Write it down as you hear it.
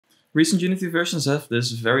Recent Unity versions have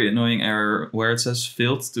this very annoying error where it says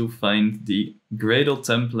failed to find the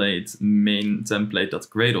GradleTemplate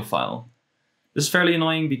MainTemplate.gradle file. This is fairly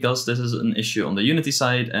annoying because this is an issue on the Unity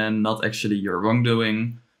side and not actually your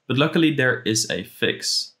wrongdoing, but luckily there is a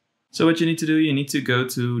fix. So what you need to do, you need to go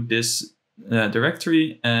to this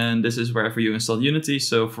directory, and this is wherever you install Unity.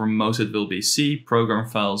 So for most it will be C, Program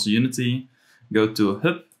Files, Unity. Go to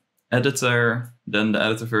Hub, Editor, then the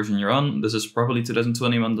editor version you're on. This is probably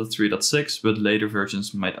 2021.3.6, but later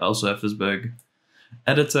versions might also have this bug.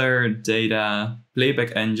 Editor, Data,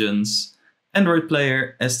 PlaybackEngines,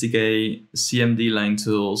 AndroidPlayer, SDK,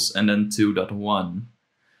 cmdline-tools, and then 2.1.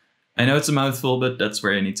 I know it's a mouthful, but that's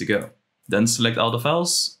where you need to go. Then select all the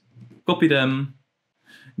files, copy them,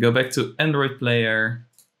 go back to AndroidPlayer,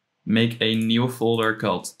 make a new folder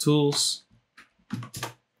called Tools,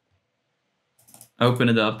 open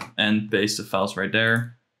it up and paste the files right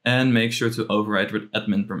there, and make sure to override with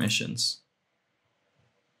admin permissions.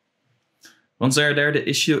 Once they're there, the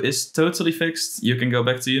issue is totally fixed. You can go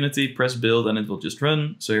back to Unity, press build, and it will just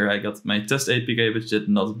run. So here I got my test APK, which did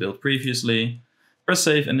not build previously. Press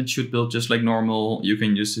save and it should build just like normal. You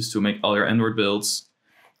can use this to make all your Android builds.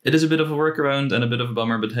 It is a bit of a workaround and a bit of a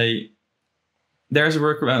bummer, but hey, there's a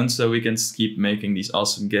workaround so we can keep making these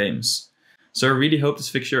awesome games. So I really hope this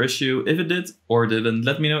fixed your issue. If it did or didn't,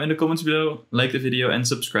 let me know in the comments below, like the video and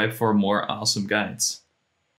subscribe for more awesome guides.